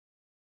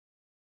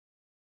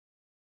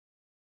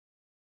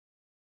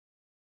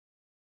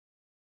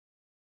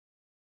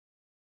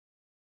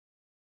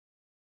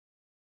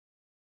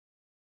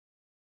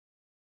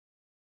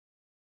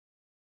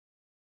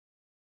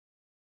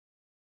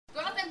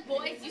Girls and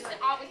boys, you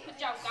should always put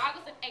your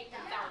goggles and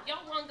aprons on. You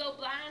don't want to go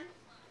blind.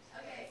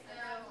 Okay,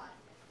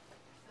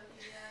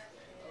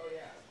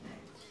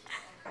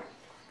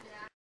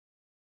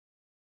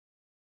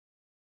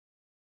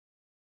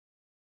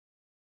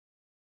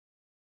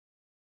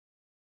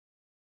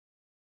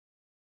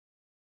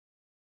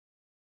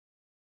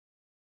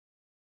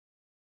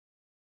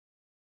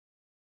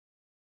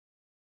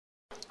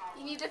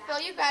 you need to fill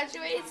your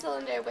graduated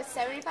cylinder with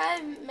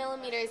 75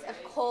 millimeters of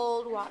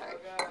cold water.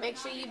 Make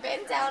sure you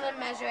bend down and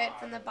measure it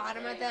from the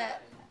bottom of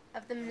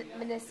the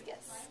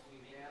meniscus.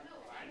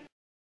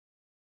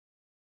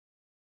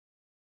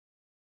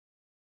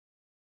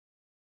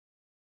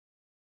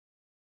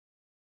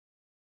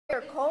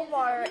 Pour cold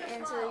water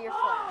into your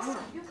flask.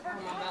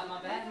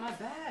 My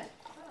bad.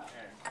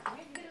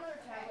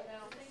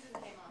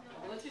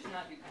 Let's just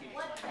not do cute.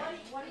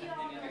 What do you all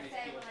want to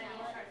say when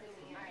I start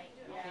doing it?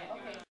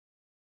 Okay.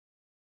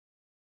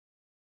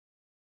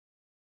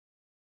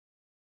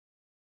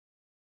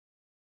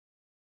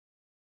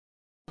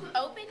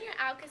 Open your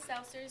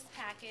Alka-Seltzer's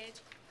package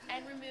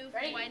and remove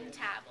one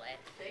tablet.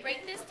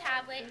 Break this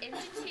tablet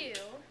into two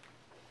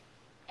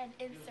and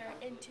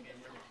insert into the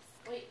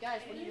flask. Wait,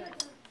 guys, what are you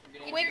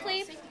doing?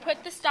 Quickly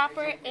put the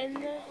stopper in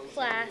the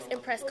flask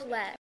and press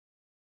collect.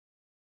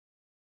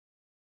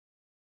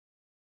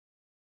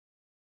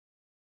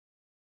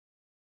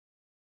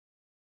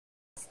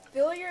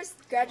 Fill your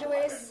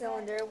graduated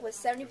cylinder with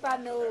 75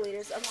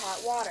 milliliters of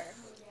hot water.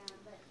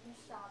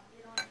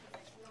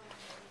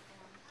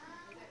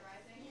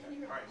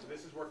 Alright, so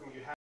this is working.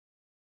 You have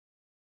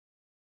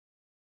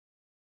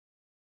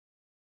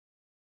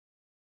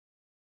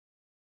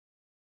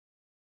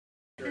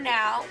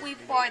Now we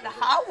pour the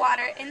hot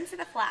water into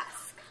the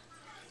flask.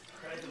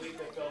 Can I delete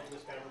the film from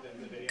this camera,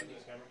 the video from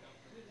this camera?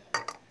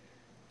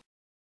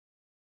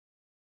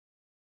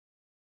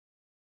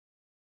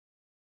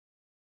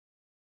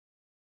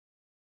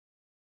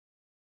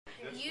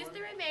 Use the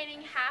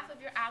remaining half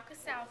of your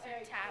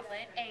Alka-Seltzer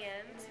tablet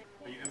and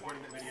Are you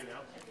importing the video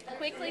now?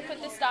 quickly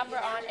put the stopper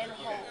on and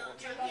hold.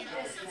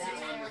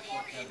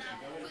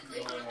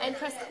 And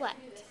press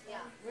collect.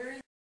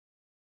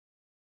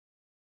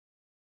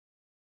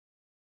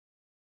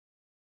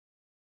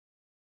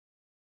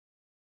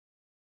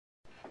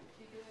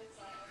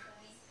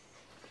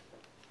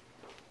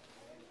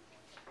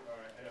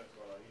 Alright, I know what's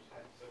going on. You just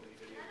had so many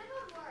videos.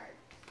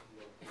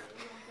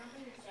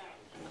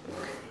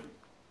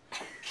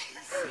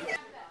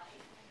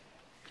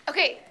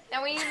 Okay,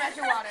 now we need to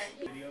measure water.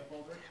 Video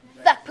folder?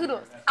 The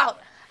poodles out.